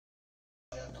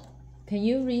Can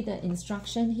you read the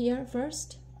instruction here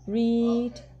first?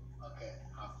 Read. Okay.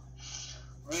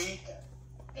 Read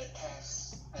the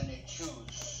text and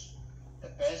choose the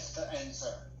best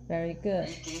answer. Very good.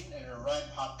 Reading and write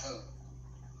part 2.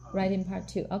 Writing part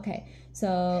 2. Okay.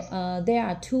 So there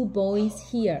are 2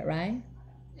 boys here, right?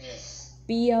 Yes.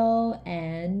 Bill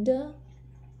and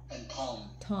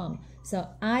Tom. Tom. So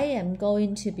I am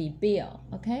going to be Bill,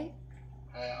 okay?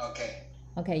 Okay.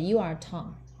 Okay, you are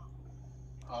Tom.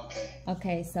 Okay.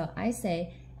 Okay, so I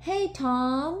say, hey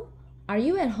Tom, are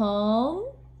you at home?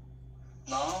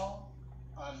 No,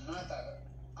 I'm not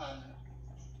I'm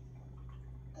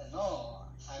at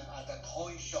the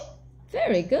toy shop.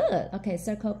 Very good. Okay,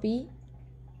 circle B.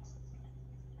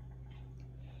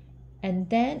 And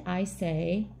then I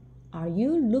say, are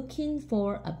you looking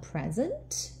for a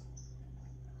present?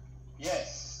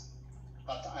 Yes,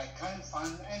 but I can't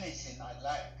find anything I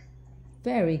like.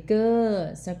 Very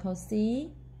good. Circle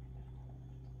C.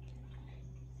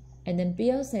 And then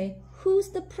Bill say, who's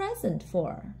the present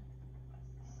for?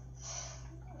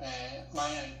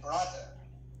 My brother.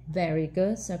 Very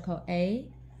good. Circle A.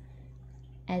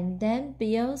 And then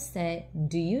Bill say,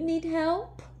 do you need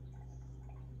help?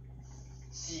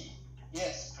 C.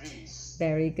 Yes, please.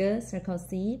 Very good. Circle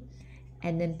C.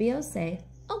 And then Bill say,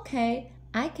 okay,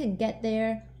 I can get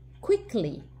there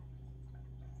quickly.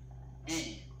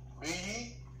 B.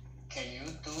 Really? Can you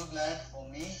do that for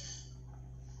me?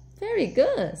 Very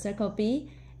good. Circle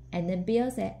B. And then Bill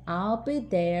say, I'll be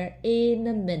there in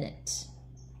a minute.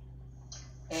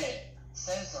 A.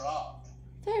 Thanks a lot.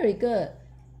 Very good.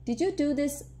 Did you do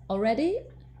this already?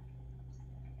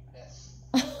 Yes.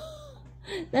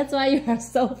 That's why you are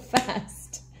so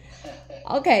fast.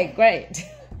 Okay, great.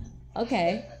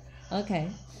 Okay. Okay.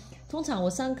 通常我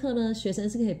上课呢，学生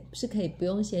是可以不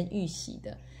用先预习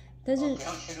的，但是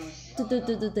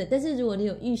对，但是如果你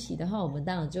有预习的话，我们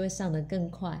当然就会上得更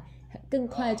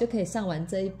快就可以上完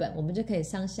这一本，我们就可以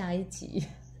上下一集。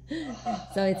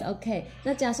So it's okay.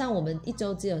 那加上我们一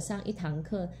周只有上1堂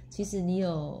课，其实你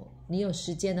有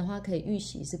时间的话，可以预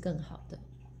习是更好的。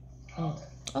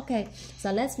Okay,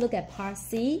 so let's look at part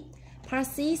C. Part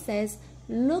C says,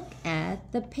 look at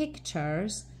the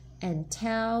pictures and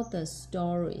tell the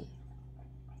story.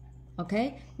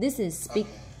 Okay, this is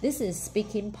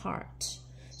speaking part.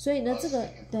 所以呢，这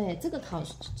个考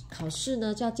试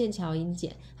呢叫剑桥英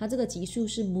检，它这个级数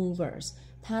是 movers，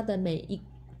 它的每一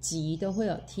集都会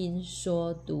有听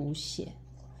说读写。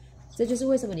这就是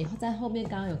为什么你在后面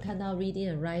刚刚有看到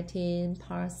reading and writing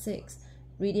part 6,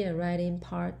 reading and writing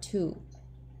part 2.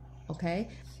 OK，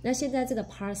 那现在这个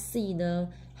part C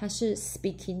呢，它是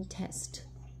speaking test，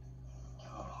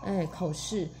 口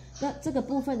试。那这个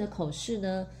部分的口试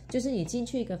呢，就是你进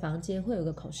去一个房间会有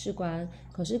个口试官，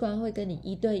口试官会跟你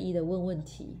1对1的问问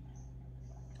题。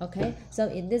OK, so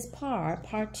in this part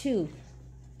 2,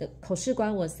 the 口试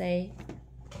官 will say,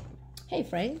 Hey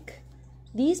Frank,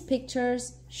 these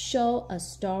pictures show a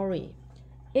story.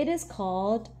 It is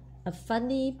called a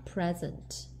funny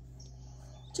present.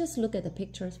 Just look at the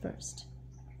pictures first.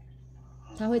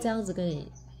 他会这样子跟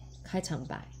你开场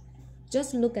白。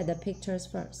Just look at the pictures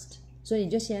first. 所以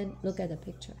你就先 look at the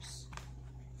pictures.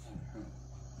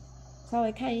 稍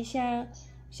微看一下，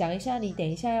想一下你等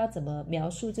一下要怎么描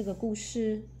述这个故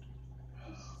事。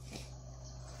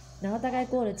然后大概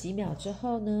过了几秒之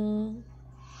后呢，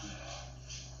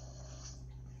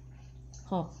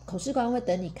口试官会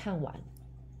等你看完。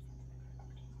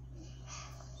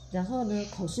然后呢，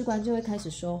口试官就会开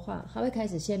始说话，他会开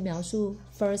始先描述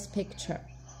first picture.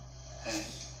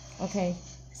 Okay,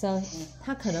 so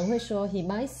他可能会说 he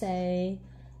might say,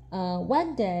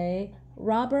 one day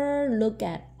Robert looked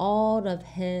at all of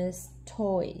his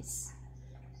toys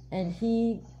and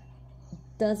he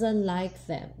doesn't like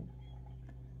them,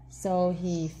 so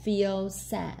he feels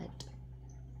sad.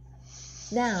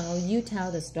 Now you tell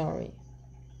the story.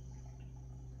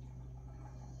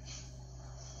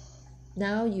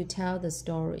 Now you tell the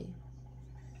story.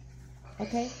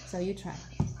 Okay, so you try.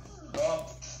 Rob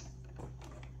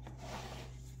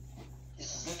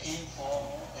is looking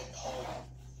for a toy.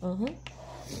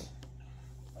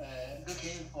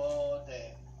 Looking for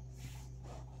the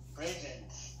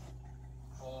present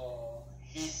for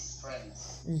his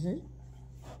friends.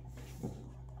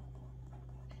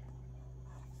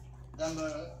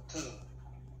 Number 2,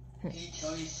 he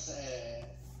chose a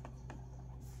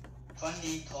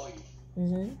funny toy.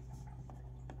 The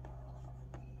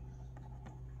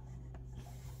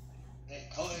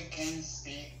toy can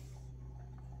speak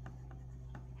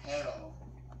hello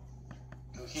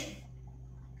to him.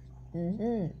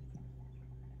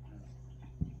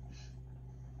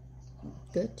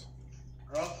 Good.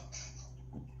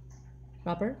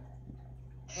 Robert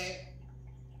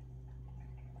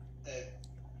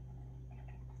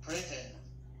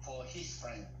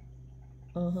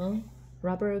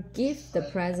Robert give the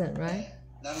present, right?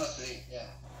 Number 3, yeah.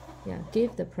 Yeah,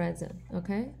 give the present.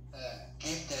 Okay.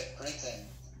 Give the present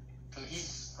to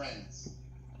his friends.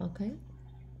 Okay.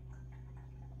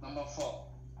 Number 4,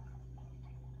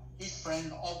 his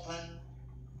friend opened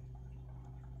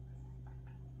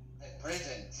the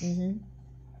present. Mm-hmm.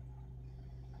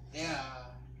 They are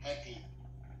happy.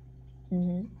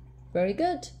 Mm-hmm. Very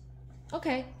good.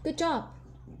 Okay, good job.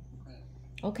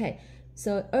 Okay,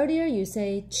 so earlier you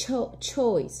say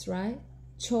choice, right?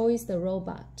 Choice the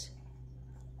robot.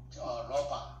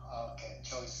 Robot. Okay,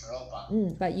 choice robot.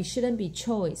 But you shouldn't be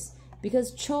choice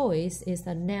because choice is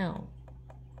the noun.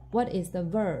 What is the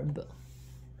verb?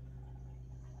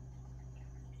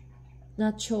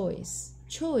 Not choice.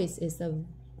 Choice is the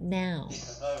noun.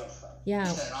 It's a verb. Yeah.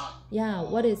 It's a noun. Yeah,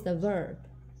 what is the verb?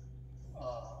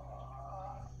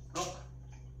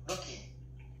 Looking.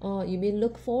 Oh, you mean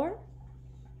look for?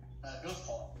 Look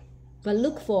for. But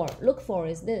look for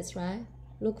is this, right?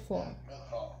 Look for. Look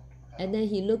for. And then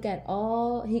he look at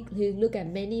he look at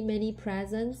many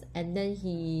presents and then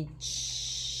he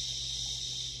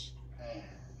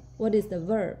What is the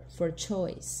verb for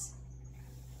choice?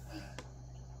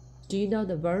 Do you know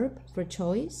the verb for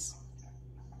choice?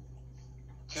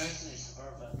 Choice is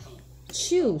verb 2.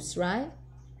 Choose, right?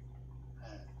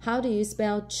 How do you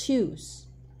spell choose?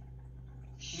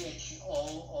 CHOOSE.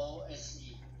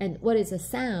 And what is the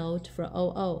sound for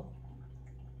OO?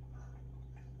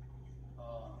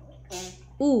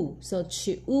 Ooh, so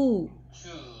ooh.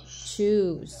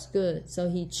 Choose. Good. So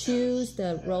he choose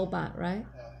the robot, right?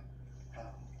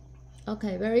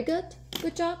 Okay, very good.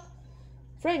 Good job.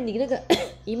 Frank, 你那个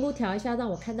荧幕调一下，让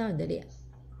我看到你的脸。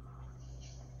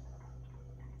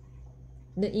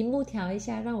你的荧幕调一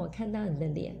下，让我看到你的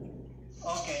脸。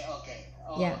OK。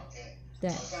Yeah. 对。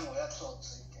好像我要坐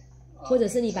直一点。或者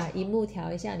是你把荧幕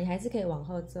调一下，你还是可以往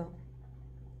后走。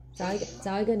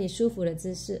找一个你舒服的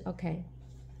姿势。OK。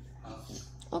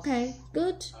OK,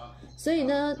 good. 所以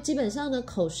呢，基本上呢，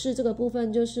口试这个部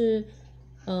分就是，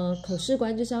口试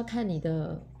官就是要看你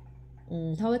的。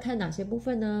他会看哪些部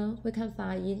分呢？会看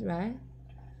发音 ，right？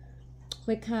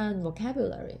 会看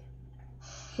vocabulary，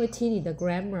 会听你的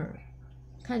grammar，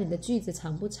 看你的句子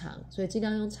长不长，所以尽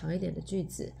量用长一点的句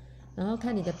子，然后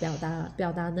看你的表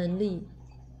达能力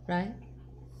 ，right？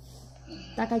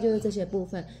 大概就是这些部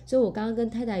分。所以我刚刚跟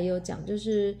太太也有讲，就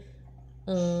是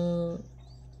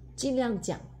尽量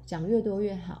讲越多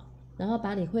越好，然后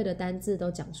把你会的单字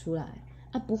都讲出来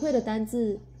啊，不会的单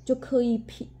字就刻意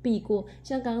避过。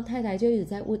像刚刚太太就一直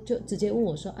在问，就直接问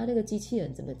我说啊，那个机器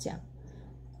人怎么讲？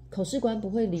口试官不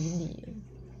会理你，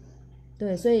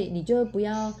对，所以你就不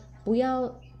要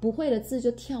不会的字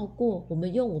就跳过，我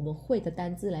们用我们会的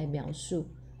单字来描述，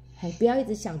不要一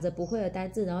直想着不会的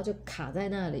单字，然后就卡在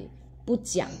那里不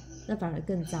讲，那反而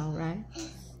更糟 ，right？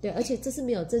 对，而且这是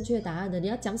没有正确答案的，你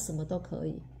要讲什么都可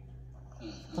以。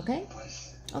Okay?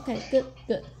 Okay,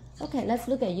 good. Okay, let's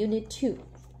look at Unit 2.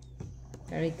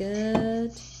 Very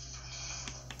good.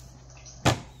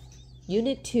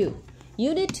 Unit 2.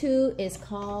 Unit 2 is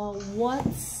called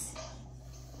What's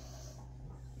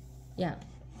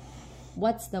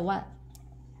the what?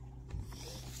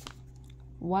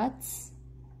 What's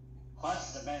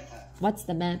the matter? What's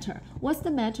the matter? What's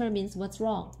the matter means what's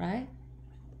wrong, right?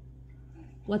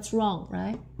 What's wrong,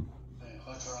 right?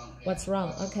 What's wrong? What's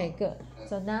wrong? Okay, good.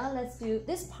 So now let's do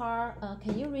this part.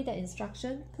 Can you read the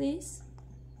instruction, please?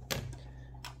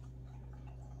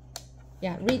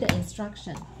 Yeah, read the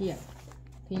instruction here.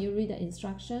 Can you read the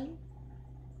instruction?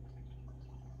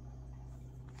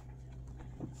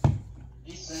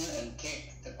 Listen and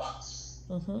tick the box.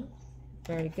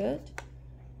 Very good.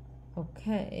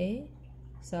 Okay.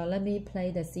 So let me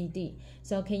play the CD.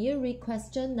 So can you read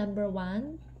question number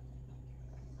 1?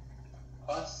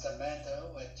 What's the matter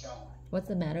with John? What's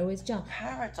the matter with John?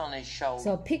 Parrot on his shoulder.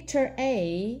 So picture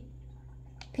A,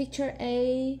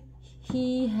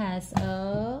 he has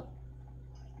a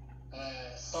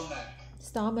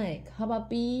stomach. How about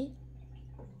B?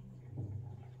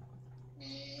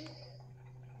 B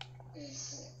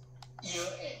is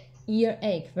earache.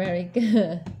 Earache. Very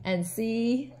good. And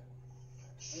C?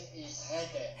 C is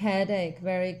headache. Headache.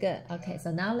 Very good. Okay,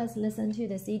 so now let's listen to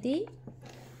the CD.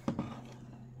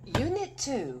 Unit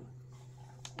 2.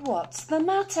 What's the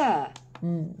matter?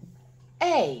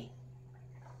 A.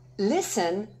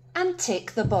 Listen and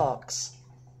tick the box.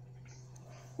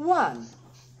 1.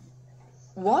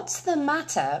 What's the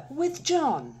matter with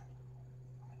John?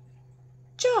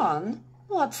 John,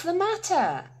 what's the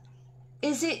matter?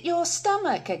 Is it your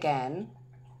stomach again?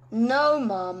 No,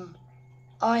 Mum.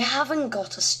 I haven't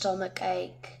got a stomach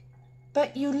ache.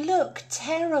 But you look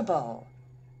terrible.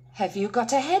 Have you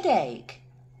got a headache?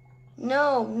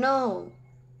 No, no.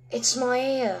 It's my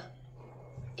ear.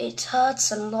 It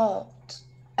hurts a lot.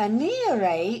 An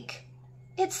earache?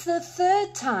 It's the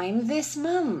 3rd time this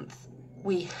month.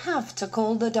 We have to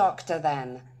call the doctor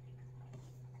then.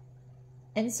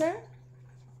 Answer?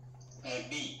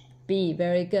 B. B.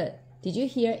 Very good. Did you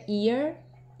hear ear?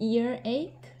 Earache?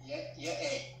 A.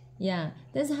 Yeah.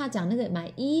 但是他讲那个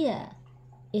my ear,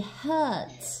 it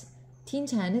hurts， 听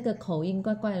起来那个口音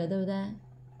怪怪的，对不对？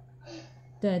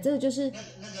对，这个就是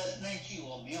那句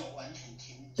我没有完全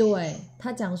听。对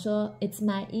他讲说 it's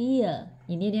my ear，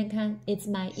 你念念看 it's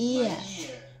my ear。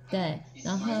对，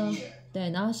然后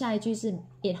对，然后下一句是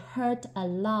it hurt a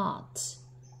lot。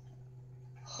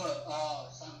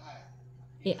伤害。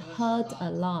It hurt a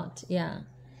lot, yeah.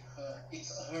 It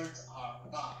hurt a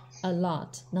lot. A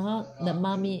lot. 然后 the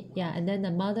mommy, yeah, and then the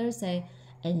mother say,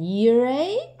 an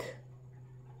earache?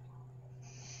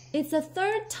 It's the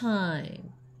 3rd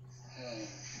time.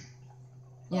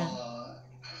 Yeah.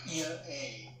 Ear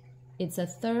A. It's the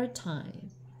 3rd time.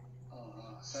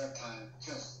 Third time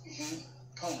就是已经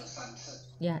痛了3次。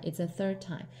Yeah, it's the 3rd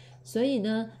time. 所以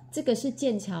呢，这个是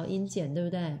剑桥音检，对不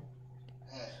对？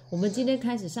我们今天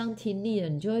开始上听力了，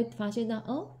你就会发现到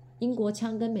哦，英国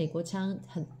腔跟美国腔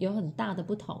有很大的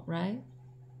不同 ，right？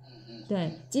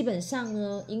 对，基本上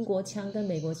呢，英国腔跟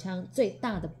美国腔最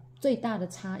大的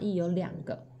差异有2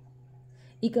个，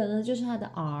一个呢就是它的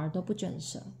R 都不卷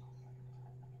舌，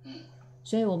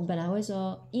所以我们本来会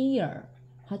说 ear，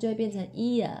 它就会变成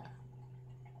ear。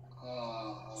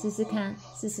试试看。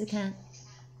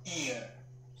ear。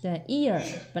对 ear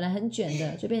本来很卷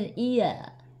的，就变成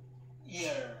ear。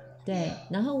对，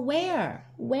然后 where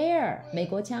美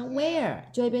国腔 where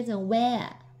就会变成 where，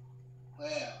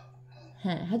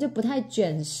 它就不太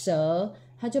卷舌，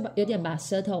它就有点把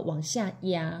舌头往下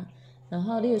压。然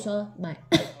后例如说 my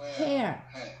hair，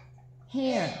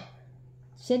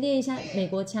 先练一下美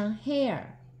国腔 hair，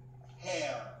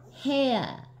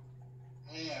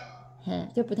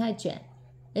 就不太卷，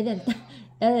有点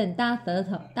大舌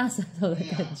头的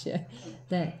感觉。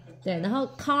对，然后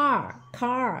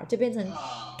car 就变成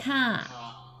car，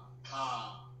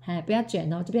 不要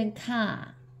卷哦，就变 car。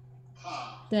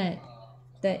对，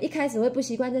一开始会不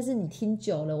习惯，但是你听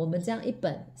久了，我们这样一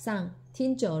本上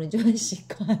听久了，你就会习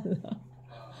惯了。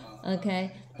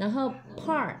OK， 然后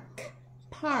park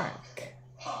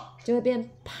就会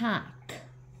变 park，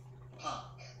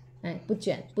 不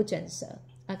卷舌。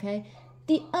OK，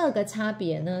 第2个差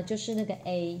别呢，就是那个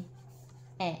A，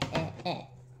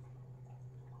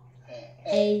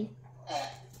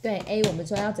 对 A 我们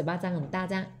说要嘴巴张很大，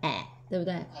这样对不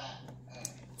对？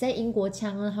在英国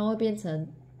腔呢，它会变成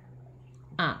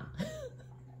啊，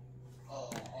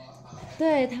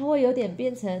对，它会有点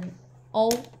变成 O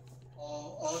的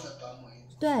短尾。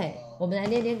对，我们来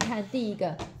练练看。第一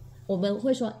个，我们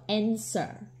会说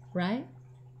answer，right？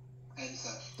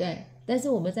 answer。对，但是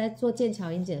我们在做剑桥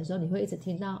音检的时候，你会一直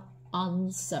听到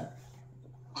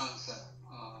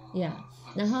answer。Yeah，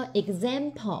 然后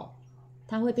example。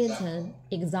它会变成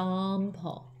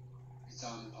example，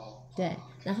 对，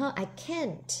然后 I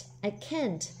can't，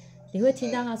 你会听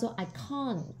到他说 I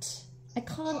can't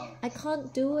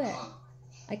do it，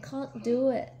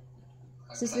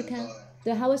 试试看，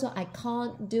对，他会说 I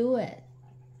can't do it，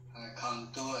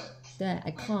 对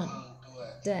I can't，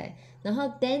 对，然后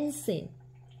dancing，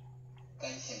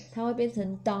 它会变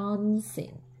成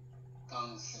dancing，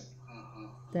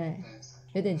 对，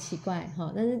有点奇怪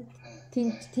哈，但是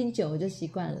听久了就习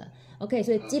惯了。OK，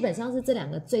 所以基本上是这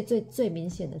2个最明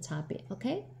显的差别。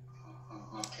OK，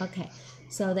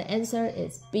 so the answer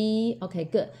is B. Okay,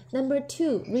 good. Number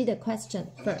 2, read the question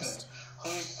first. Who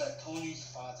is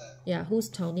Tony's father? Yeah, who's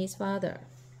Tony's father?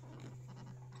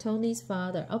 Tony's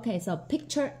father. Okay, so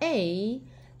picture A,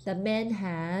 the man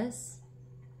has.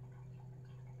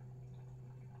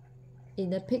 In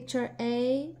the picture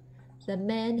A, the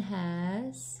man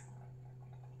has.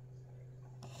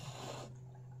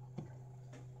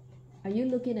 Are you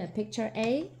looking at picture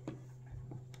A?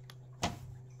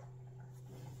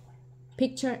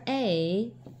 Picture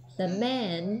A, the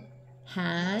man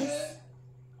has.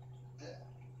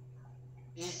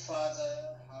 His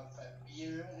father have a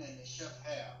beard and short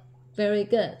hair. Very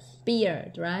good.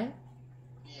 Beard, right?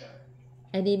 Beard.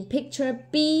 And in picture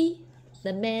B,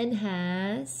 the man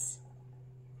has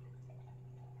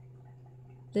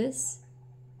this.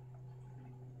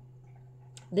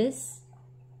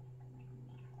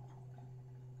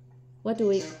 What do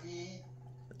we? Picture B,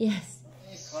 Yes.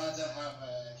 his father have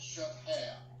a short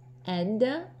hair. And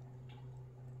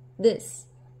this.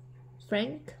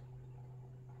 Frank.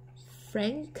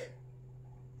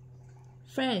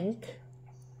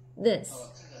 This.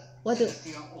 What 这 do 个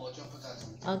地方我就不知道怎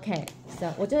么讲。 Okay,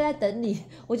 so 我就在等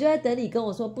你跟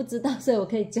我说不知道，所以我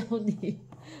可以教你。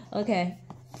Okay,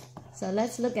 so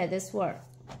let's look at this word.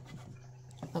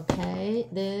 Okay,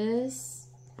 this.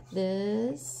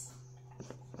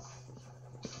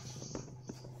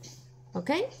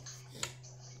 Okay,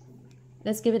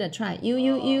 let's give it a try.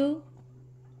 You.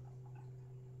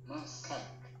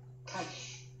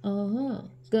 Mustache.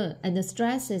 Good. And the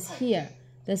stress is here.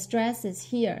 The stress is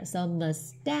here. So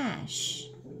mustache.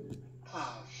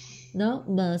 Tash. No,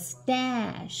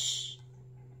 mustache.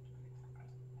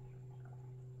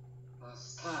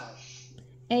 Mustache.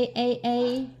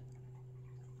 A.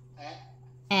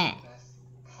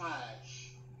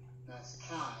 Mustache.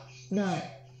 Mustache. No.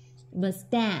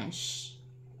 Mustache.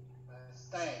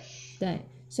 Mustache. 对，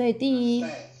所以第一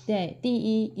Mustache. 对第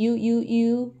一 u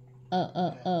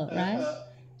right？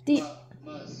 第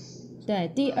Mus. 对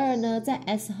第二呢，在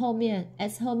s 后面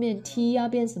t 要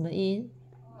变什么音？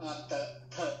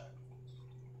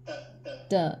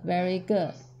的 very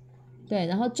good。对，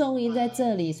然后重音在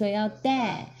这里，所以要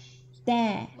da。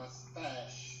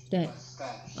 Mustache. 对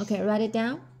Mustache. Okay, write it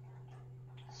down.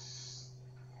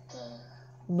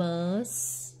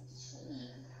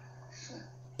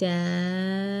 The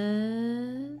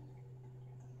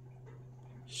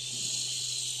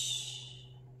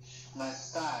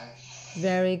mustache.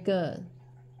 Very good.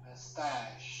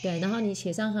 Mustache. 对，然后你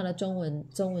写上它的中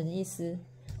文意思。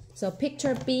So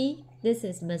picture B, this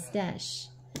is mustache.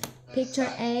 Picture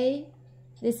A,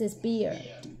 this is beard.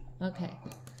 Okay.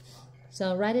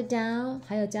 So write it down.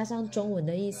 还有加上中文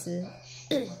的意思。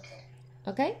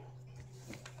Okay?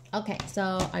 Okay,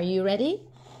 so are you ready?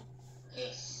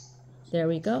 Yes. There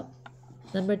we go.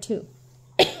 Number 2.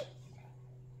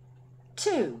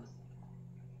 2.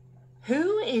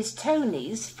 Who is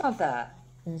Tony's father?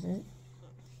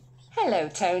 Hello,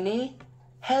 Tony.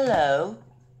 Hello.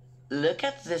 Look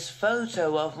at this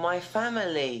photo of my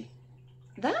family.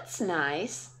 That's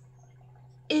nice.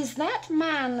 Is that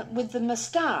man with the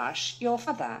moustache your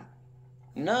father?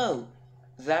 No,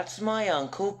 that's my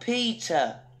Uncle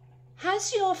Peter.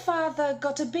 Has your father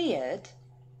got a beard?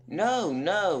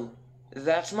 No,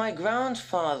 that's my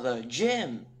grandfather,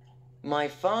 Jim. My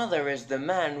father is the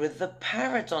man with the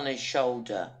parrot on his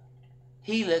shoulder.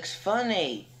 He looks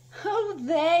funny. Oh,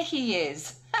 there he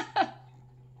is.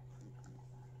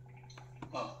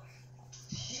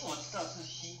 西我知道是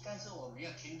西，但是我没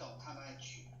有听懂他那一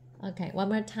句。 Okay, one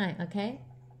more time, okay?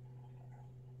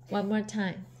 One more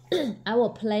time. I will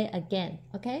play again,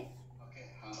 okay? OK，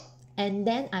 好。 And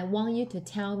then I want you to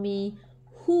tell me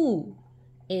who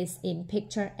is in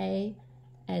picture A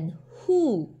and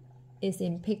who is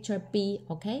in picture B,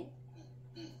 okay?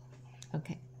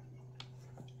 Okay.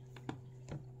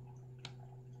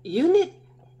 Unit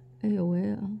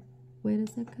Wait a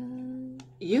second.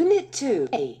 Unit 2.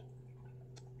 A.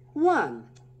 1.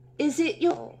 Is it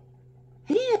your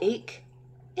headache?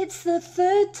 It's the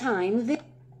third time this.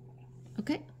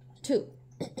 Okay. 2.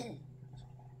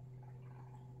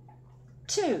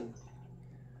 2.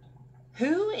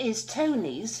 Who is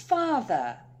Tony's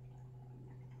father?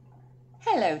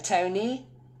 Hello, Tony.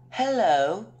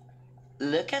 Hello.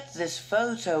 Look at this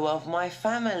photo of my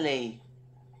family.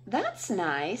 That's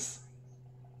nice.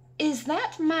 Is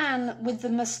that man with the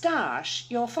moustache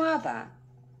your father?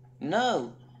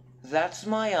 No, that's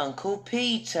my Uncle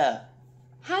Peter.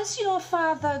 Has your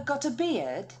father got a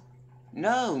beard?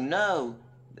 No,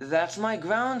 that's my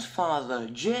grandfather,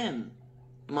 Jim.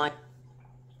 My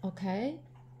Okay.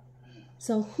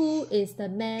 So who is the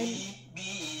man B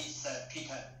is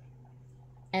Peter.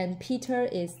 and Peter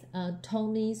is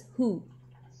Tony's who?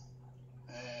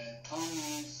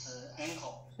 Tony's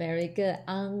uncle. Very good.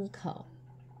 Uncle.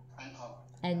 Uncle.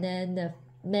 And then the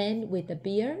man with the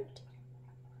beard?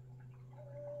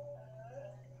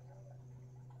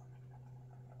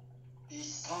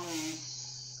 Is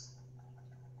Tony's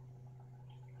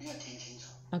没有听清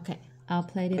楚。 Okay. I'll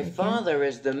play it My again. father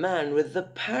is the man with the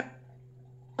parrot.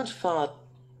 Grandfather.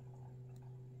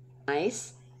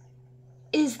 Nice.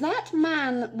 Is that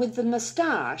man with the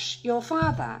moustache your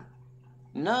father?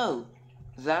 No,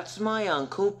 that's my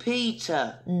Uncle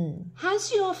Peter.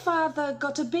 Has your father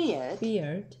got a beard?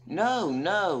 Beard.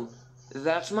 No,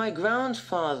 that's my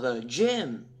grandfather,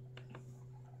 Jim.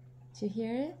 Did you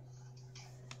hear it?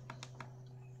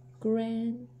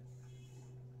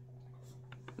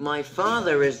 My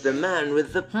father is the man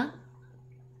with the Huh?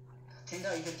 听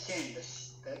到一个剑的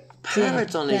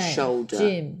parrot on his Right. shoulder.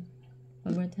 Jim.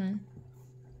 One more time.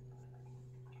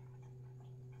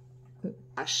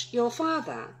 Your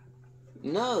father.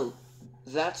 No,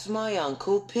 that's my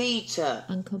Uncle Peter.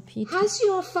 Uncle Peter. Has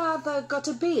your father got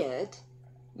a beard?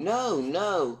 No,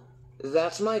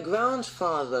 That's my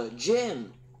grandfather,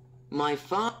 Jim. My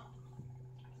father.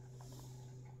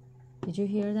 Did you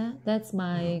hear that? That's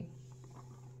my.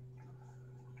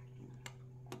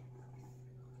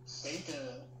 谁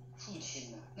的父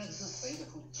亲呢？那个是谁的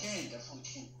父？Jane 的父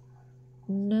亲。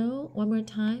No, one more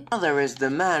time. Father is the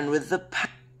man with the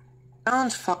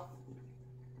grandfather.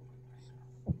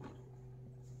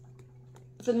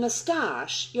 The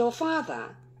moustache, your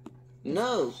father.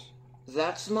 No,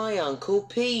 that's my Uncle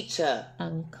Peter.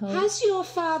 Uncle Has your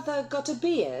father got a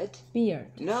beard? beard.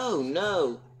 No,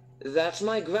 no, that's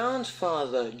my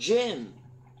grandfather, Jim.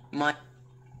 My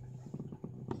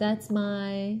That's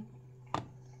my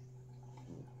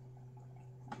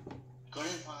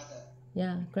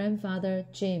Grandfather. grandfather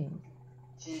Jim.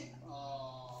 Jim.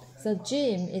 哦。 So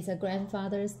Jim is a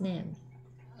grandfather's name.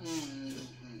 嗯。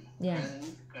 Yeah.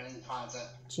 Grandfather.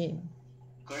 Jim.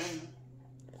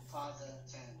 Grandfather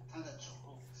Jane 他的祖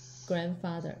父。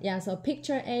 Grandfather. Yeah, so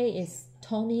picture A is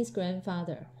Tony's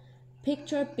grandfather.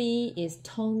 Picture B is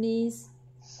Tony's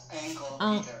Uncle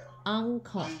un- Peter.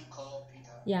 uncle. Uncle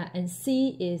Peter. Yeah, and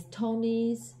C is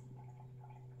Tony's.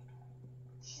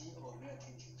 其我没有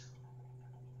听清楚。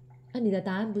那、你的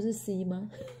答案不是 C 吗？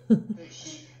对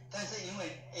C， 但是因为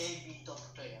A、B 都不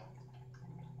对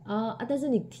啊。但是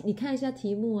你看一下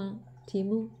题目啊，题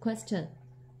目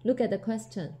question。Look at the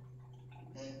question.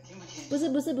 听不清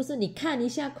楚。不是，你看一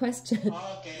下 question.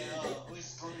 Okay, who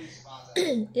is Tony's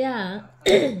father?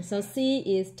 Yeah. So C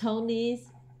is Tony's.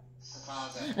 是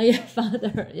father. Yeah,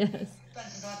 father. Yes. 但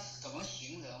是他怎么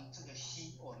形容这个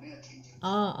C 我没有听清楚。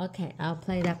 Oh, okay. I'll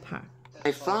play that part.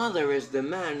 My father is the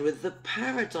man with the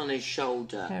parrot on his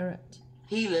shoulder. Parrot.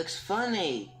 He looks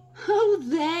funny. Oh,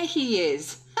 there he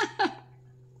is.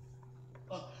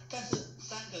 哦，但是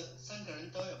三个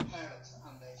人都有 parrot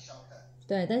on their shoulder.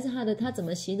 对，但是他怎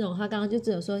么形容？他刚刚就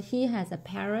只有说 he has a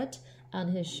parrot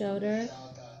on his shoulder.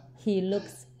 He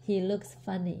looks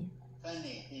funny.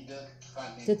 Funny, he looked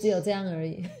funny. 就只有这样而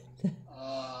已。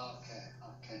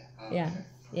Okay.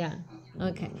 Yeah.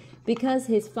 Okay. Because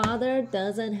his father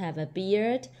doesn't have a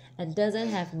beard and doesn't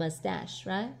have mustache,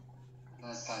 right?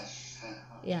 Mustache.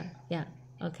 Yeah.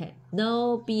 Okay.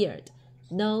 No beard,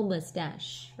 no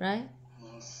mustache, right?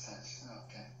 Mustache.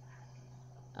 Okay.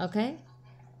 Okay.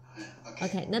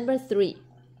 Okay. Number 3.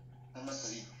 Number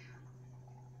 3.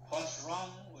 What's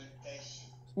wrong with Daisy?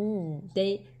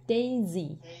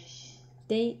 Daisy.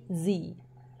 Daisy.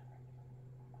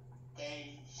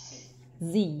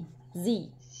 Z.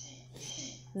 C.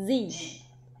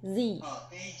 Z. 哦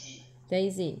Daisy.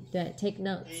 Daisy. 对 ，take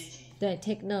notes. Daisy. 对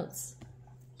 ，take notes.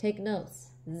 Take notes.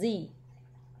 Z.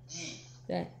 G.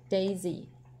 对 ，Daisy.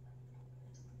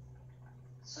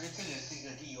 所以这个是一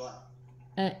个例外。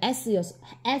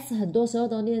S 很多时候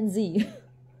都念 Z，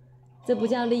这不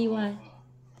叫例外。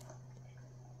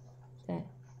对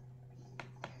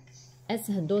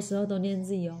，S 很多时候都念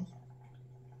Z 哦。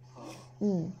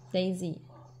Daisy.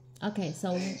 Okay,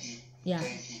 so yeah.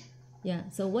 Yeah.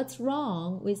 So what's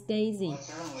wrong with Daisy?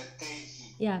 What's wrong with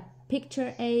Daisy? Yeah.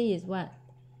 Picture A is what?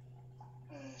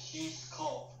 She's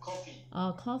coughing.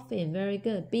 Oh, coughing. Very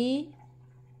good. B.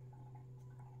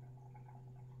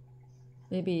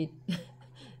 Maybe.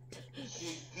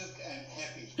 She look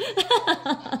unhappy.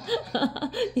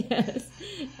 Yes.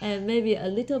 And maybe a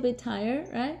little bit tired,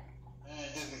 right?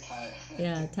 Look tired.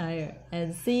 Yeah, tired.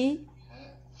 And C.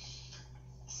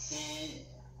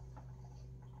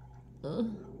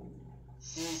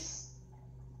 She's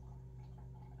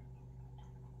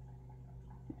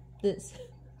This.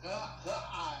 her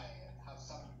eye have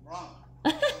some wrong.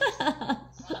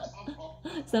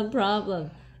 Some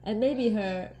problem. And maybe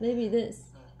this. Maybe this.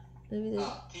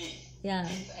 Teeth. Yeah.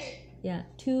 Toothache. Yeah.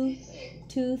 Toothache.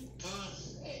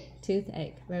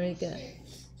 Toothache. Very good.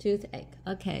 Toothache.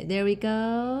 Okay, there we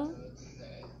go.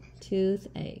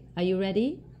 Toothache. Are you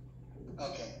ready?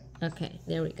 Okay. Okay,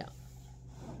 there we go.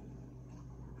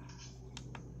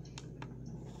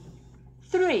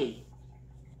 3.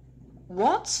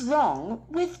 What's wrong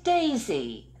with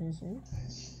Daisy?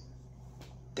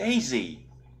 Daisy,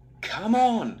 come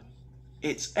on.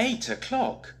 It's 8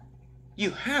 o'clock.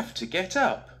 You have to get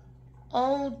up.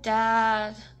 Oh,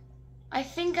 Dad. I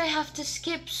think I have to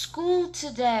skip school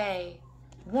today.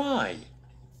 Why?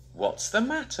 What's the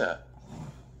matter?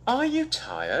 Are you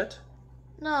tired?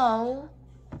 No,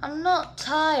 I'm not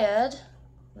tired.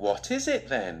 What is it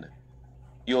then?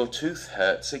 Your tooth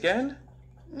hurts again?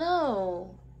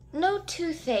 No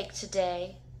toothache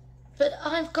today. But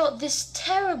I've got this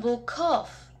terrible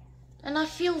cough, and I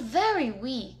feel very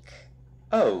weak.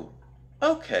 Oh,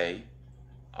 okay.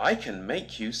 I can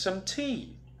make you some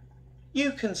tea.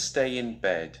 You can stay in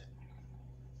bed.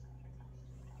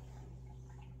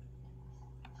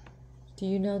 Do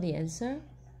you know the answer?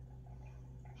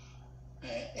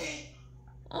 A.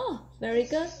 Oh, very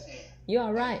good. A. You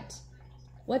are right.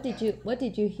 What did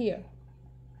you hear?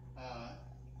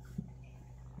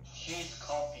 She's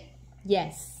coughing.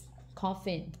 Yes,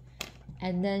 coughing.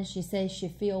 And then she said she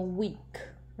feel weak,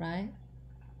 right?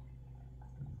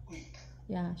 Weak.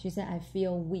 Yeah, she said I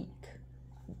feel weak.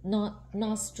 Not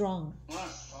strong. Not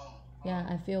strong. Yeah,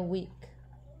 I feel weak.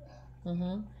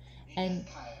 And Tired.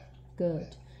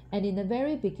 good. And in the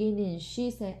very beginning,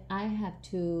 she said I have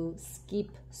to skip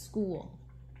school.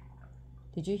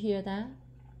 Did you hear that?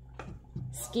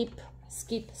 Skip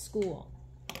school.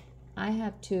 I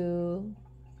have to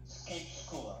Skip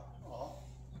school. Oh.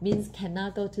 means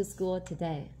cannot go to school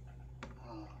today.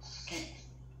 Skip.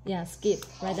 Yeah, skip.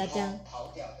 Write that down.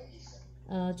 逃掉的意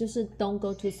思。就是 don't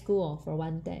go to school for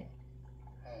one day.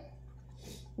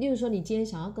 例如说，你今天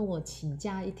想要跟我请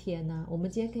假一天呢、我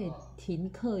们今天可以停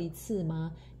课一次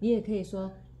吗？你也可以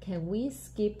说 Can we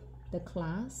skip the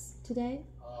class today？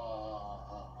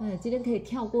 今天可以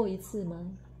跳过一次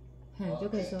吗？就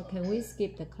可以说 Can we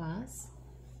skip the class？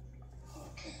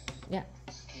 Yeah.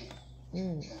 Skip.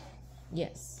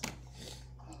 Yes.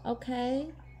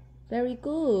 Okay. Very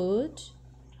good.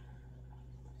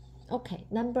 Okay.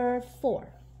 Number 4.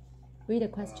 Read the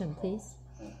question, please.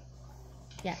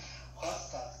 Yeah. What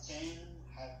does Jane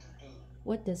have to do?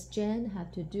 What does Jen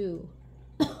have to do?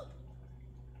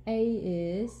 A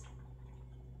is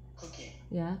Cooking.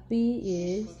 yeah. B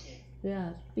is Cooking.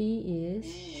 yeah. B is B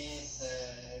is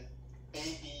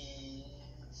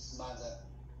baby's mother.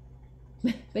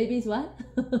 baby's what?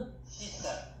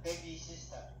 Sister. Baby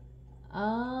sister.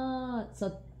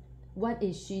 So what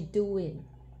is she doing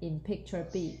in picture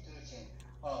B?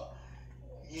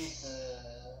 He's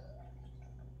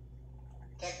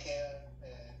take care of the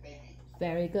baby.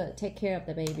 Very good. Take care of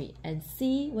the baby. And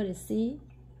C, what is C?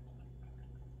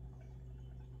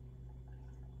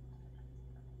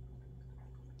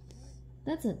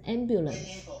 That's an ambulance.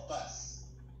 Waiting for bus.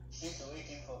 She's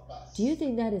waiting for bus. Do you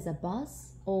think that is a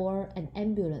bus or an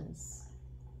ambulance?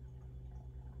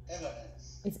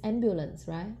 Ambulance. It's ambulance,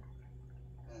 right?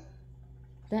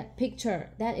 That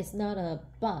picture, that is not a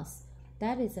bus.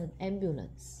 That is an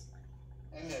ambulance.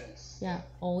 Ambulance. Yeah.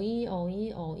 OE,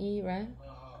 OE, OE, right?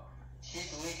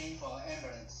 She's waiting for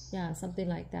ambulance. Yeah, something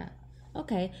like that.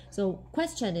 Okay, so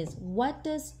question is, what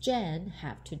does Jen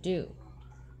have to do?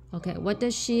 Okay, what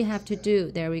does she have to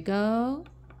do? There we go.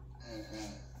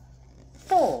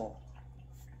 4.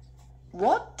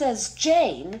 What does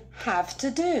Jane have to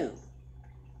do?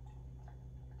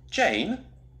 Jane,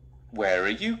 where are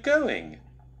you going?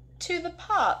 To the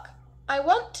park. I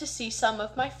want to see some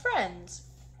of my friends.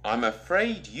 I'm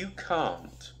afraid you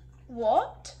can't.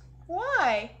 What?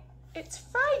 Why? It's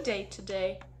Friday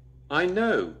today. I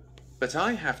know, but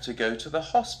I have to go to the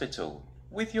hospital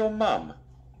with your mum.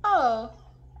 Oh,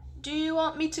 do you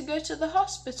want me to go to the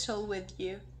hospital with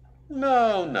you?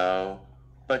 No,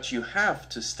 but you have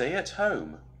to stay at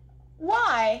home.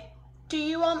 Why? Do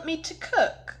you want me to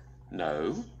cook?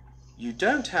 No, you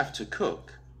don't have to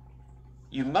cook.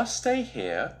 You must stay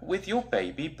here with your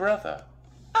baby brother.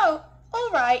 Oh,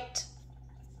 all right.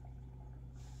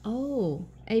 Oh,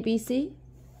 ABC?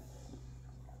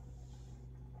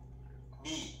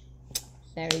 B.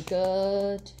 Very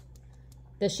good.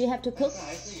 Does she have to 但 cook? 是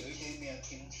还是有一些没有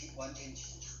听清完全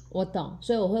清楚。我懂，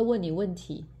所以我会问你问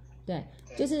题。对，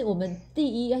就是我们第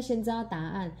一要先知道答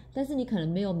案，但是你可能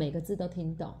没有每个字都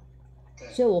听懂，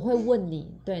所以我会问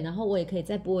你，对，然后我也可以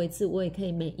再播一次，我也可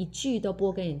以每一句都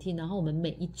播给你听，然后我们每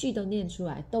一句都念出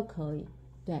来都可以。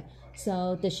对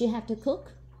 ，So does she have to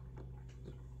cook?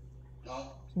 No.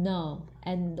 No.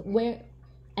 And where,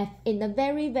 in the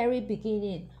very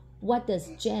beginning, what does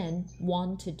Jen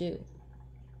want to do?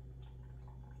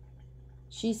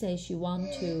 She says she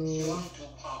want She to. want to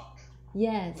park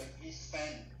Yes. with his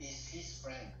friend. Is his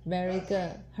friend. Very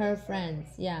good. Her friends,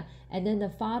 yeah. And then the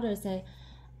father say,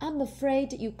 I'm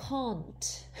afraid you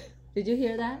can't. Did you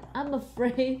hear that? I'm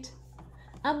afraid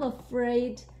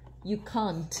you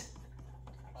can't.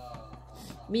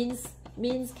 Means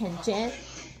can Jen?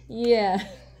 Yeah.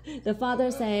 The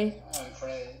father say, I'm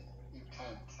afraid you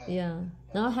can't. yeah.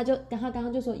 然后他刚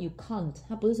刚就说 you can't，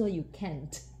他不是说 you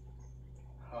can't。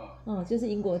哦，就是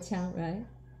英国腔 ，right?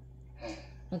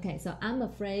 Okay, so I'm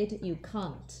afraid you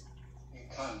can't. You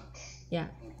can't. Yeah,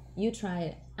 you try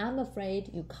it. I'm afraid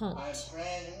you can't. I'm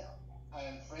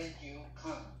afraid you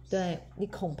can't. 对，你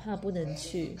恐怕不能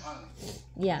去。 You can't.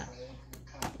 Yeah, Afraid you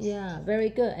can't. yeah, very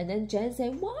good. And then Jen say,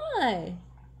 why?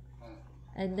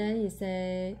 And then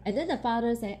the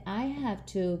father say, I have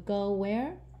to go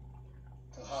where?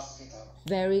 To hospital.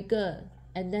 Very good.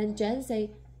 And then Jen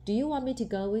say, do you want me to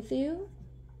go with you?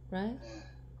 Right?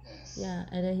 Yes. Yeah,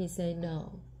 and then he say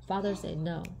no. Father say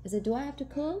no. He said, do I have to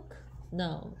cook?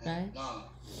 No, right? No.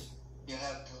 You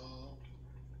have to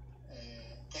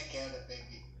take care of the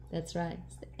baby. That's right.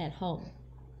 At home.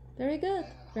 Very good.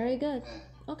 Very good.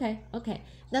 Okay, okay.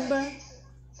 Number.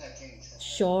 Second.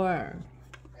 Sure.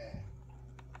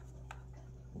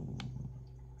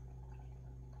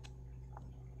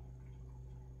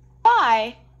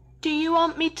 Why? Do you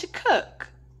want me to cook?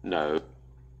 No.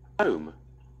 Home.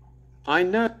 I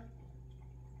know.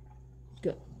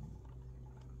 Good.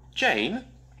 Jane,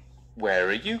 where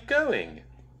are you going?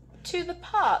 To the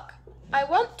park. I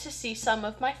want to see some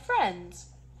of my friends.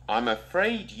 I'm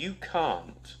afraid you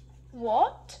can't.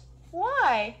 What?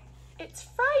 Why? It's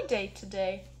Friday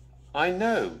today. I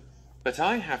know, but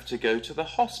I have to go to the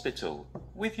hospital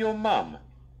with your mum.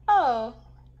 Oh,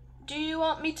 do you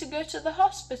want me to go to the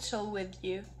hospital with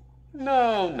you?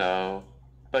 No,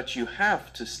 but you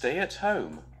have to stay at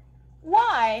home.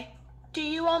 Why? Do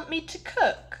you want me to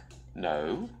cook?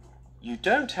 No, you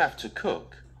don't have to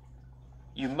cook.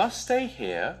 You must stay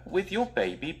here with your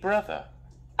baby brother.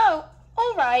 Oh,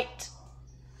 all right.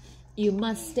 You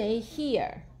must stay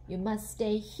here. You must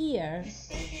stay here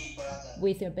Baby brother.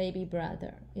 with your baby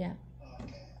brother. Yeah.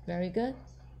 Okay. Very good.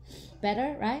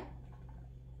 Better, right?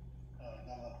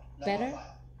 Number Better? 5.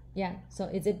 Yeah. So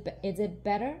is it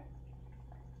better?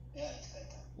 Yeah, it's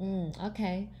better.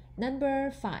 Okay.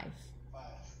 Number 5. 5.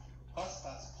 What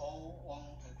does Paul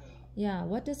want to do? Yeah.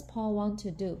 What does Paul want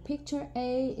to do? Picture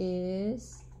A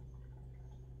is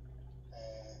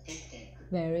Picnic.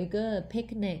 very good.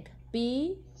 Picnic.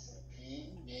 B.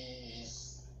 B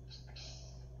is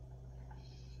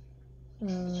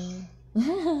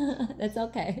That's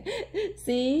okay.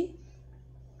 C.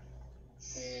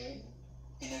 say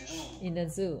in the zoo. In the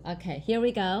zoo. Okay. Here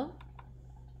we go.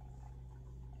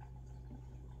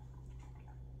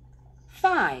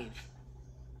 5.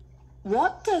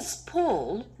 What does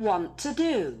Paul want to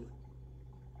do?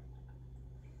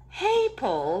 Hey,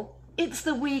 Paul, it's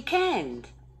the weekend.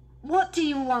 What do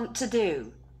you want to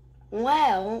do?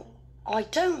 Well, I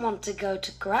don't want to go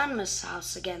to Grandma's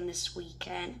house again this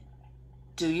weekend.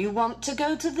 Do you want to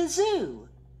go to the zoo?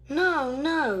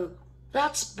 No,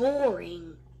 that's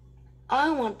boring. I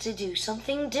want to do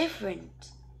something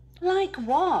different. Like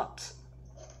what?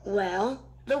 Well,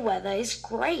 the weather is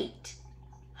great.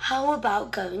 How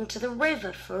about going to the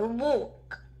river for a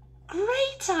walk?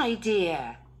 Great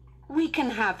idea. We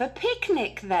can have a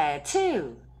picnic there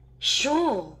too.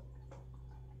 Sure.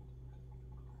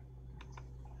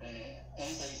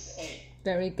 Answer is A.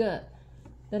 Very good.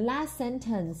 The last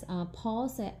sentence, Paul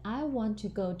said, I want to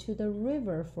go to the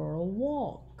river for a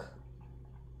walk.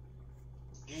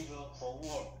 River for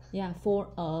work. Yeah, for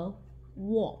a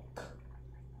walk.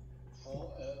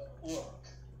 For work.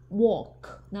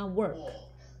 Walk, not work. Walk.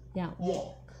 Yeah,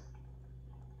 walk.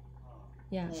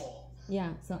 Yeah, Walk. yeah.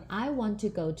 So I want to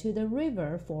go to the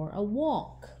river for a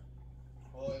walk.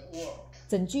 For work.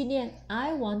 整句念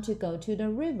I want to go to the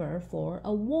river for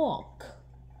a walk.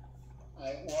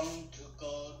 I want to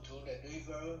go to the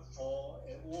river for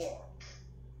a walk.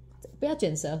 不要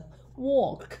卷舌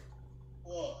walk.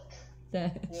 Walk. 对，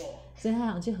 Walk. 所以他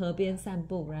想去河边散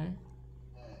步 right?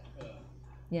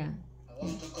 Yeah. I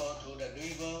want to go to the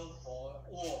river for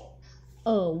walk.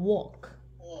 A walk.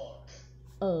 Walk.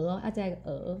 要加一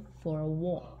个for a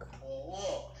walk. For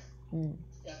walk.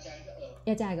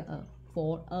 要加一个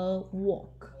for a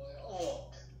walk. For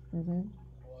walk.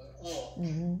 For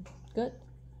walk. Good.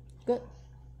 Good.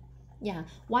 Yeah.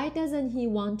 Why doesn't he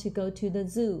want to go to the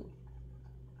zoo?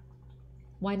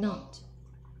 Why not?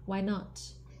 Why not?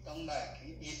 Don't like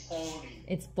it. It's boring.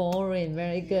 It's boring.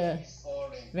 Very good. It's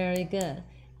boring. Very good.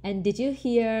 And did you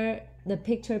hear the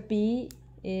picture B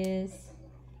is?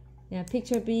 Yeah,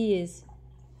 picture B is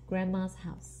grandma's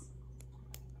house.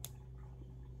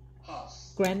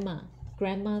 House.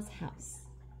 Grandma's house.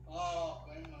 Oh,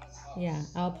 grandma's house. Yeah,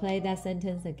 I'll play that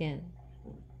sentence again.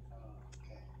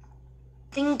 Okay.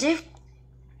 Thing different.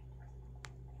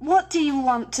 What do you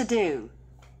want to do?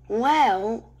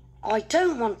 Well, I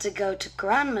don't want to go to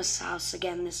Grandma's house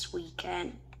again this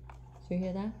weekend. Did you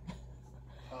hear that?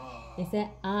 He said,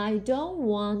 I don't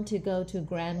want to go to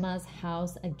grandma's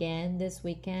house again this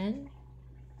weekend.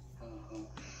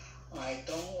 I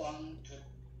don't want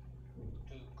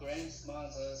to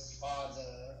grandmother's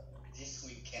father this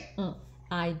weekend.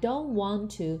 I don't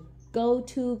want to go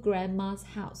to grandma's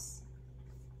house.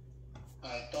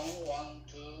 I don't want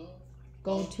to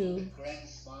Go to the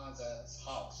grandmother's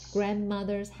house.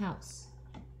 Grandmother's house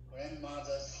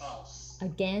Grandmother's house.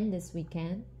 again this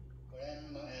weekend.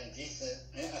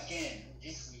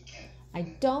 This weekend. I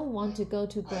don't want to go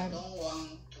to I grand. don't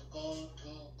want to go to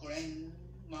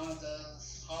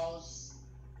grandmother's house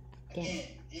again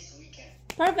this weekend.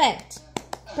 Perfect,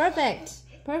 perfect,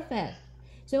 perfect.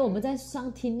 所以我们在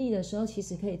上听力的时候，其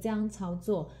实可以这样操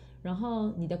作，然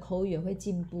后你的口语也会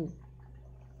进步。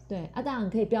对啊，当然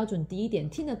可以标准低一点，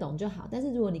听得懂就好。但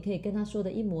是如果你可以跟他说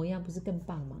的一模一样，不是更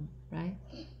棒吗 ？Right?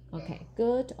 Okay,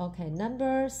 good. Okay,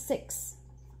 number 6.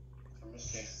 Number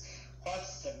 6.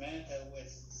 What's the matter with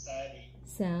Sally?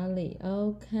 Sally.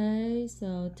 Okay,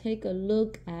 so take a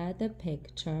look at the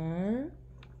picture.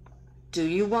 Do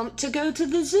you want to go to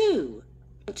the zoo?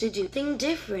 To do something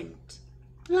different.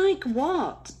 Like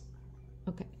what?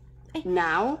 Okay.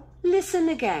 Now, listen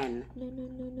again.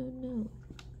 No.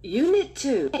 Unit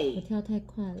 2. 我 A. 跳太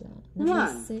快了。Number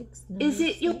One. 6. Is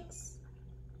it your-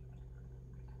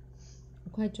 我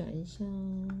快转一下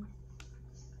哦。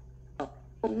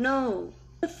 Oh no.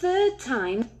 The third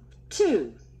time,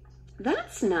 2.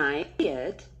 That's nice.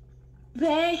 Weird.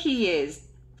 There he is.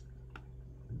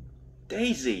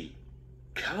 Daisy,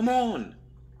 come on.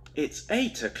 It's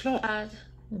 8 o'clock. Dad.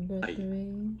 Number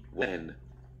 3. When?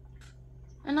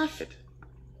 And I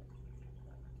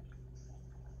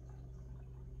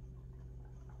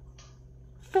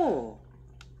 4.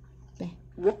 Back.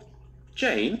 What?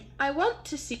 Jane, I want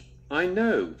to see. I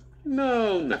know.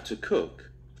 No, not to cook.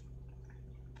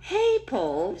 Hey,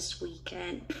 Paul. this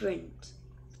weekend different.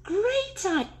 Great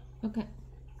idea. Okay.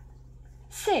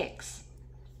 6.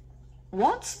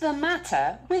 What's the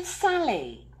matter with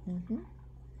Sally?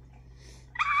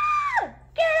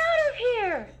 Get out of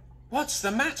here! What's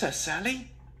the matter,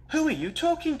 Sally? Who are you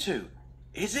talking to?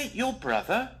 Is it your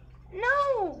brother?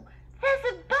 No!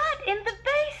 There's a bat in the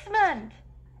basement!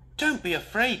 Don't be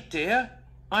afraid, dear.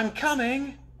 I'm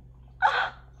coming.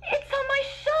 Oh, it's on my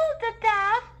shoulder,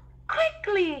 Dad!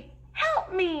 Quickly!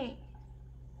 Help me!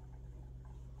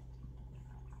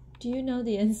 Do you know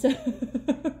the answer?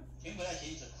 听不太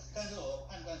清楚，但是我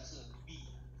判断是 B。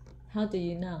 How do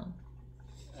you know?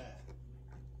 嗯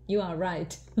You are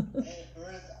right. A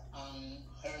bird on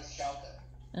her shoulder.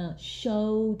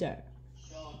 Shoulder.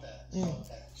 Shoulder.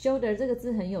 Shoulder 这个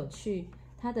字很有趣，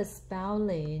它的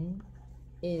spelling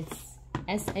is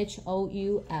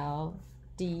should.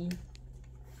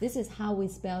 This is how we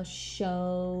spell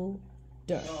shoulder.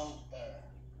 Shoulder.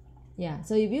 Yeah,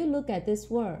 so if you look at this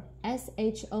word, should,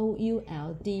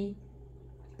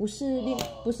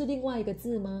 不是另外一个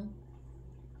字吗？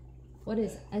 What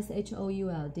is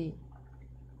should?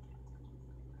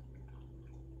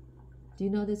 Do you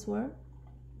know this word?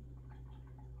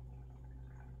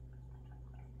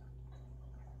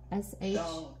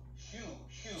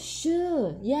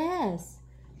 Should, yes.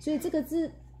 所以这个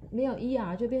字没有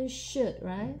er 就变 should,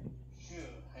 right?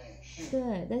 Should.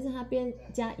 对，但是它变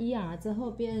加 er 之后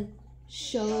变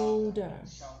shoulder,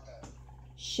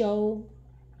 show.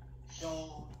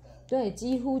 Shoulder. 对，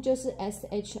几乎就是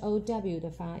show 的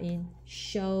发音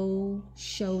shoulder.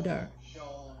 Shoulder.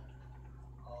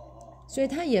 所以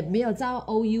它也没有照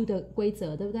ou 的规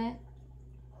则，对不对？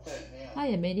对，没有。它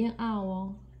也没念 r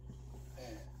哦。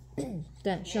对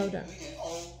shoulder， 有一点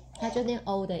O。它就念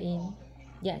o 的音。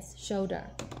Yes, shoulder.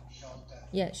 Shoulder.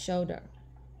 Yes,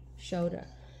 shoulder.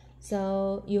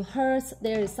 So you heard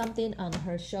there is something on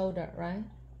her shoulder, right?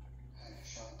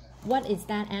 Shoulder. What is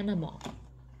that animal?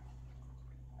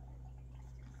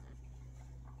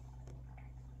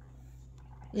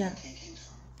 Yeah. 听清楚。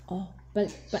哦、but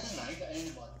是哪一个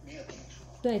animal 没有清楚？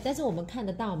对，但是我们看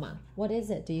得到嘛 ？What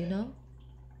is it? Do you know?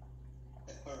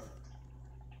 The bird.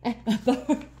 哎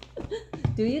，bird.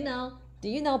 Do you know? Do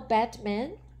you know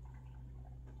Batman?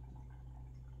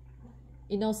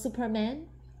 You know Superman?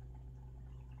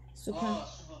 Superman.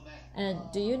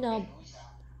 And do you know?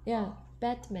 Yeah,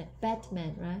 Batman,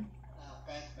 right?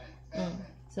 Batman.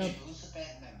 So 蝙蝠是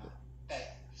Batman 吗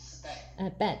 ？Bat 是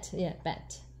Bat. bat, yeah,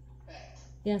 bat. Bat.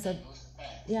 Yeah, so 蝙蝠是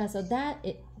Bat. yeah, so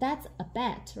that's a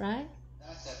bat, right?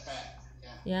 That's a bat.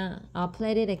 Yeah. Yeah, I'll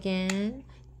play it again.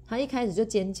 他一开始就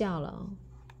尖叫了。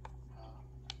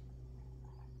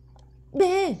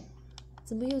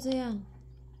怎么又这样？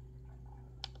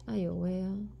哎呦喂啊！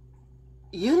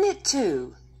 Unit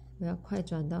 2. 我要快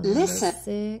转到 Listen.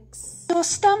 number 6。 Your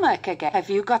stomach again. Have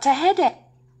you got a headache?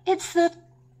 It's the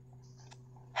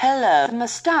Hello.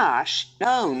 moustache.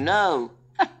 No.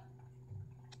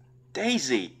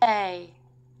 Daisy, Hey.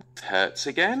 hurts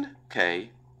again?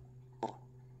 Okay.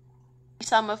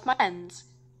 Some of my friends.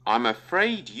 I'm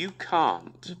afraid you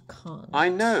can't. You can't. I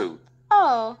know.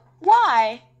 Oh,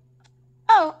 why?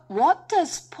 Oh, what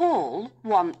does Paul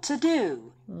want to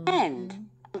do? And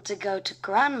Want to go to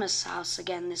Grandma's house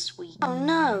again this week. Oh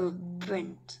no,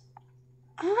 Brent.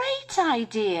 great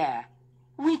idea.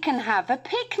 We can have a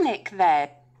picnic there.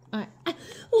 哎哎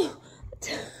哦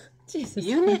，Jesus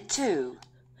Unit Christ， 2.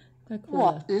 快哭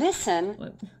了 What?。Listen.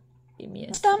 我给你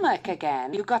Stomach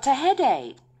again. You got a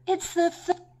headache. It's the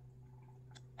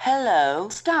Hello.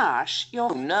 Stash. Oh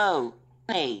Your no.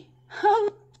 Hey.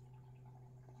 oh,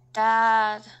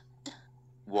 Dad,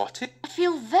 What I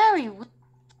feel very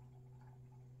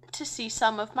To see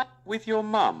some of my... with your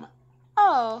mum?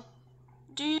 Oh,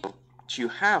 do you... You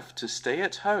have to stay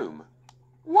at home.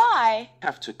 Why?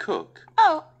 Have to cook.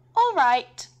 Oh, all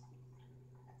right.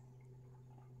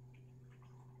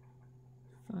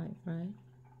 5, right?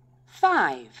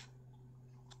 5.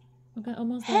 Okay,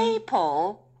 almost there. Hey,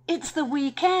 Paul. It's the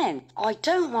weekend. I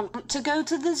don't want to go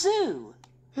to the zoo.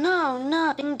 No,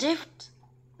 nothing different.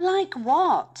 Like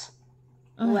what?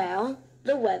 Well,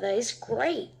 the weather is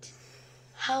great.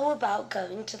 How about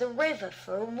going to the river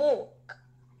for a walk?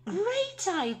 Great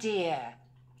idea.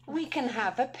 We can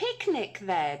have a picnic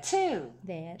there too.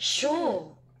 There.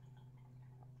 Sure.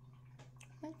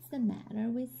 What's the matter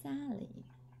with Sally?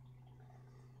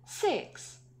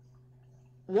 6.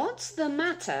 What's the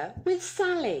matter with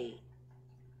Sally?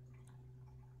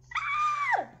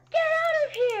 Get out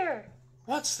of here!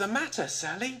 What's the matter,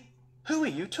 Sally? Who are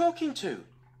you talking to?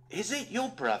 Is it your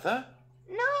brother?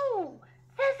 No!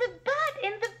 There's a bat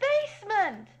in the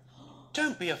basement!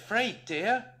 Don't be afraid,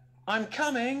 dear. I'm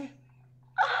coming.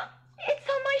 It's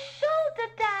on my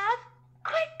shoulder, Dad!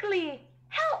 Quickly!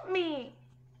 Help me!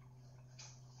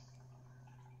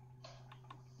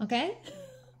 Okay?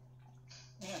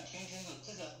 你想听清楚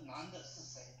这个男的是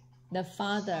谁 The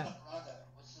father. ？Brother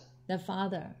不是。 The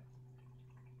father.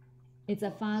 It's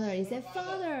a father. He said,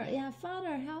 "Father, yeah,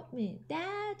 father, help me."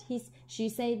 Dad, she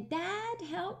said, "Dad,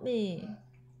 help me."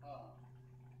 啊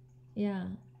Yeah.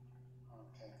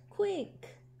 ，OK，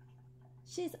 Quick.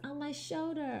 She's on my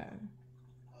shoulder.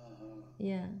 嗯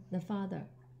Yeah, the father.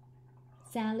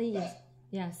 Sally is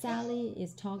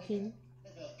is talking.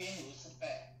 那个边炉是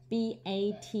bat，B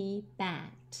B-A-T,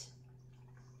 bat.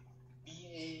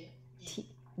 A T,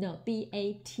 no,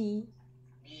 B-A-T.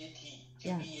 B A T，就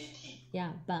Yeah. B A T，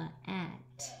 Yeah, but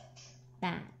at.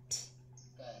 Bat.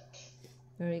 bat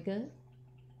Very good.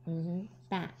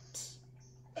 Bat.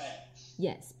 bat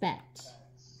Yes, bat.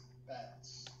 bat。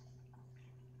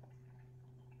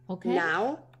 Okay.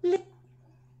 Now,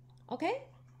 Okay.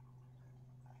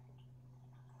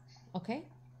 Okay.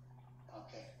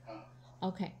 OK，好，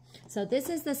 Okay. So this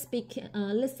is the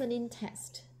listening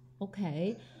test.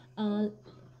 Okay.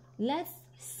 Let's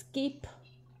skip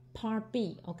part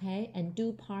B, okay, and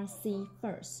do part C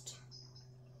first.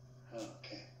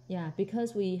 OK， Yeah,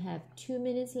 because we have 2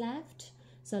 minutes left.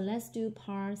 So let's do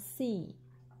part C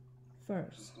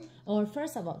first. Or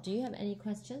first of all, do you have any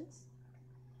questions?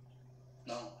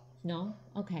 no， No?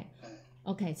 Okay. 嗯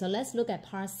Okay, so let's look at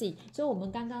part C. 所以我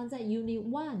们刚刚在 Unit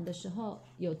 1的时候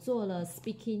有做了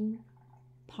Speaking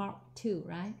Part 2,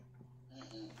 right?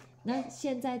 那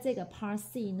现在这个 Part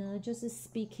C 呢，就是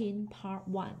Speaking Part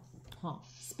 1. 好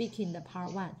Speaking 的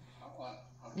Part 1. 好完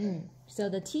，OK， So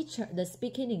the teacher, the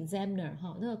speaking examiner,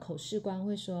 好，那个口试官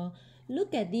会说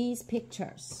Look at these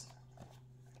pictures.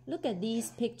 Look at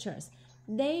these pictures.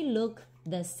 They look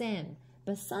the same,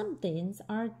 but some things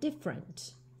are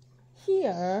different.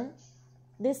 Here,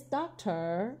 this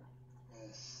doctor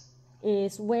yes，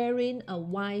 is wearing a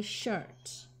white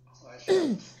shirt. 我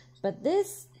想 But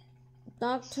this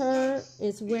doctor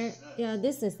is wearing, yeah,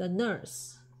 this is the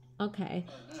nurse. Okay.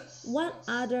 What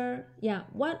other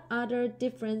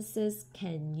differences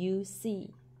can you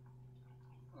see?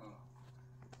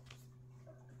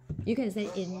 You can say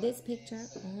in this picture.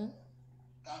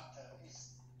 doctor is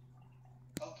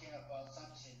talking about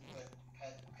something with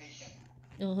patient.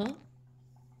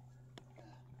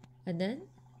 And then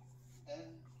Then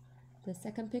the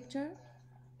second picture.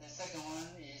 the second one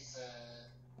is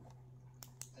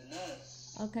the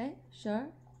nurse Okay, sure.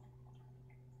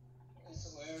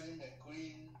 is wearing the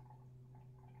green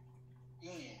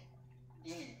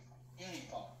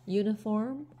uniform.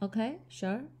 Uniform. Okay,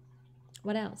 sure.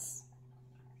 What else?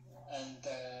 And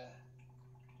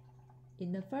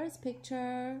In the first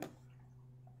picture.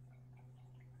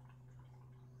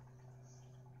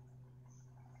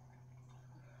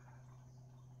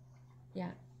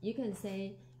 Yeah, you can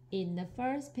say in the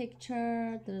first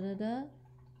picture. Da.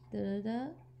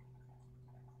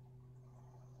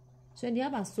 所以你要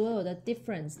把所有的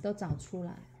difference 都找出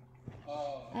来。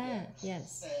 oh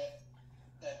yes.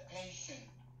 the patient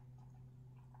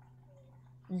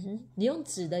你用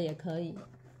纸的也可以，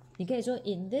你可以说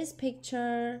in this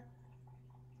picture,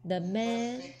 the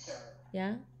man, picture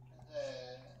yeah,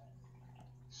 the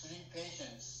three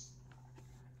patients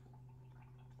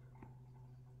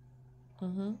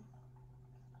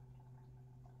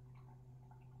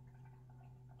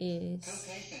Is Two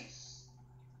patients.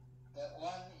 The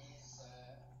one is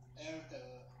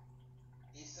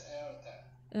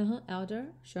elder,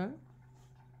 sure.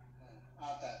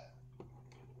 Other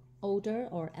Older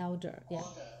or elder? Yeah.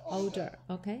 older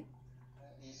Okay.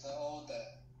 is older.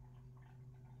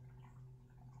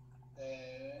 The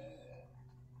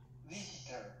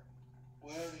visitor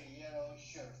wear a yellow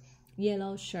shirt.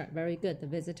 Yellow shirt. Very good. The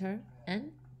visitor.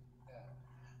 And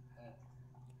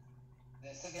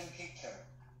The second picture,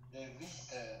 the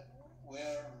visitor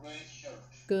wear red shirt.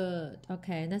 good.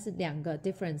 Okay. 那是两个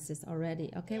differences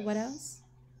already. Okay. What else?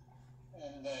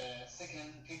 And the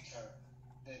second picture,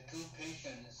 the two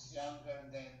patients younger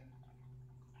than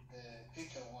the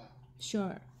picture one.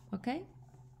 Sure. Okay.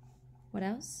 What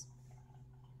else?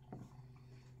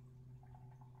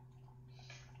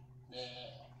 The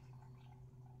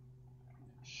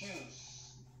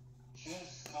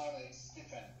shoes color is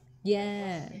different.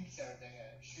 Yeah. The first picture, the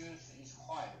shoes is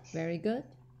white. Very good.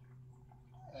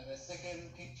 The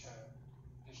second picture,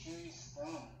 the shoe is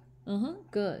brown.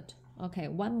 Good. Okay.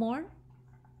 One more.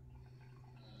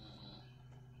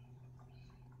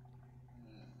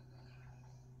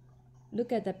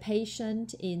 Look at the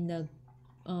patient in the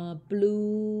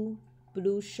blue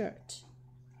shirt.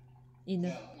 In the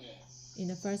Yes. in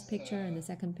the first picture and the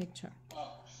second picture.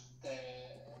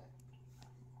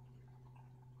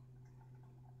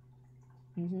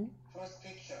 The first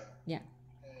picture. Yeah.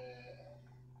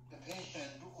 The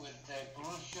patient with the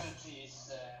blue shirt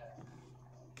is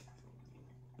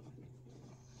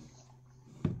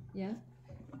Yeah.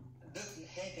 look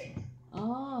headache.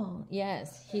 Oh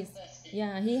yes. He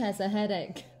has a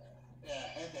headache. Yeah,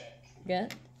 headache.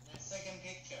 Good. The second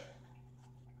picture,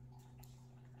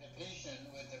 the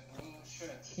patient with the blue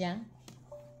shirt. Yeah.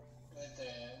 With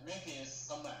maybe a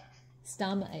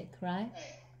Stomachache, right?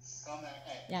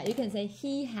 stomachache. Yeah. You can say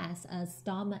he has a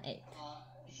stomachache.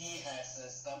 He has a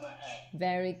stomachache.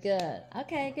 Very good.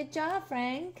 Okay. Good job,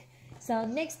 Frank. So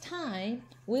next time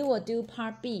we will do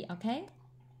part B. Okay.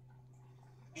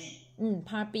 B.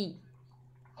 Part B.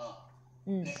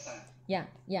 Next time. Yeah.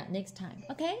 Next time.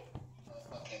 Okay.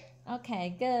 Okay.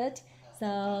 Okay. Good.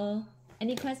 So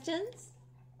any questions?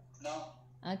 No.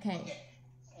 Okay. OK，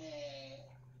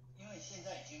因为现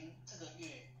在已经这个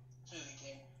月最后一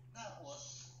天，那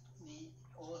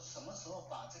我什么时候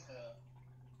把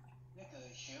那个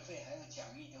学费还有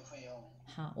讲义的费用？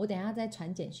好，我等一下再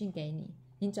传简讯给你，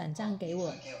你转账给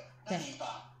我。那你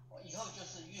把以后就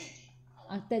是月底。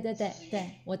啊，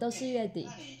对，我都是月底。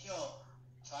那你就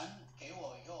传给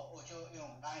我以后，我就用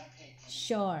Line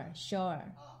Pay。Sure.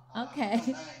 啊 OK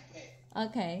用 Line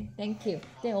OK，Thank you。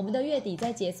对，我们都月底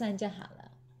再结算就好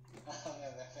了。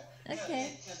Pay。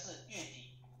OK。就是月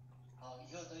底，好，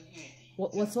以后都月底。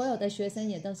我所有的学生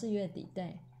也都是月底，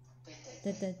对。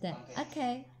对。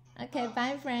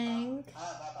OK，Bye Frank。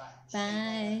好，拜拜。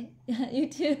Bye. You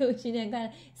too. 新年快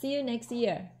乐。See you next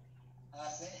year.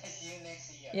 See you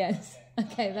next year. Yes.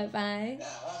 Okay. Bye bye. Yeah,